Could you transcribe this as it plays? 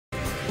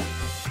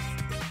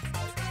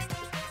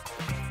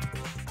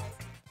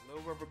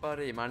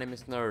everybody, my name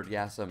is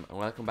Nerdgasm and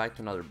welcome back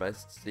to another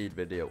best seed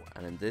video,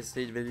 and in this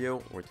seed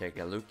video we're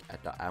taking a look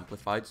at the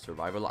Amplified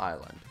Survival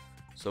Island.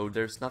 So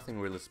there's nothing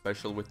really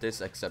special with this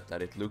except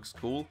that it looks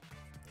cool.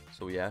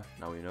 So yeah,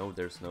 now you know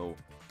there's no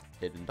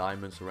hidden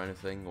diamonds or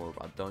anything or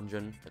a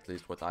dungeon, at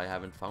least what I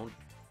haven't found.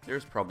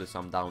 There's probably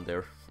some down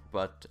there,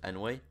 but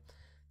anyway,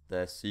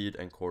 the seed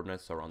and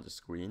coordinates are on the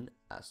screen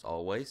as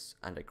always,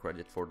 and the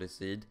credit for this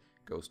seed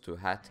goes to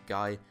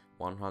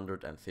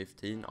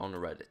HatGuy115 on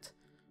Reddit.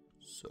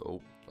 So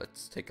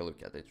let's take a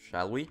look at it,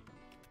 shall we?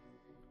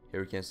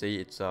 Here you can see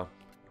it's a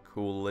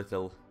cool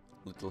little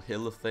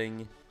hill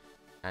thing,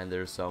 and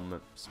there's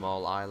some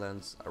small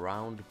islands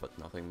around but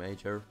nothing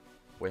major.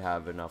 We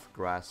have enough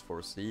grass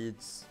for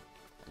seeds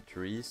and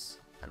trees,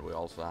 and we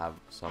also have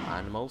some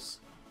animals,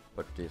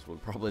 but these will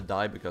probably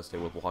die because they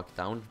will walk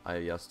down.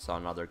 I just saw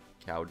another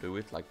cow do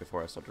it like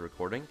before I started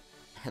recording,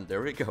 and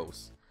there it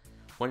goes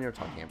when you're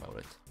talking about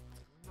it.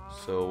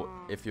 So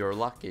if you're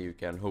lucky you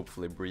can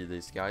hopefully breed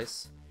these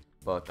guys,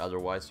 but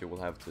otherwise you will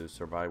have to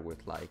survive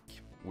with like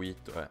wheat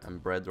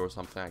and bread or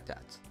something like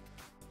that.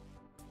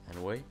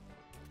 Anyway,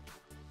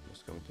 I'm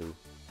just going to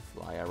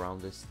fly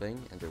around this thing,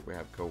 and there we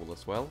have coal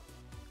as well.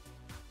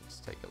 Let's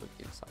take a look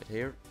inside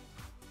here.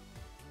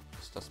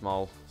 Just a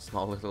small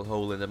little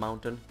hole in the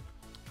mountain.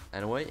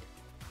 Anyway,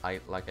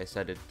 like I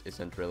said, it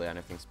isn't really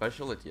anything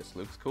special, it just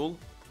looks cool.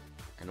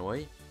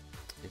 Anyway,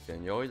 if you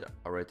enjoyed,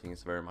 a rating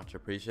is very much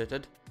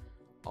appreciated.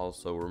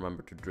 Also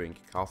remember to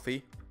drink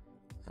coffee,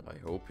 and I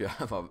hope you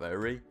have a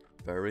very,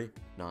 very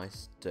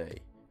nice day.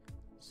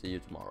 See you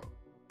tomorrow.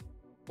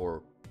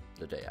 Or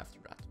the day after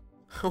that.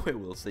 We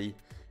will see.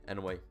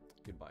 Anyway,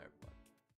 goodbye.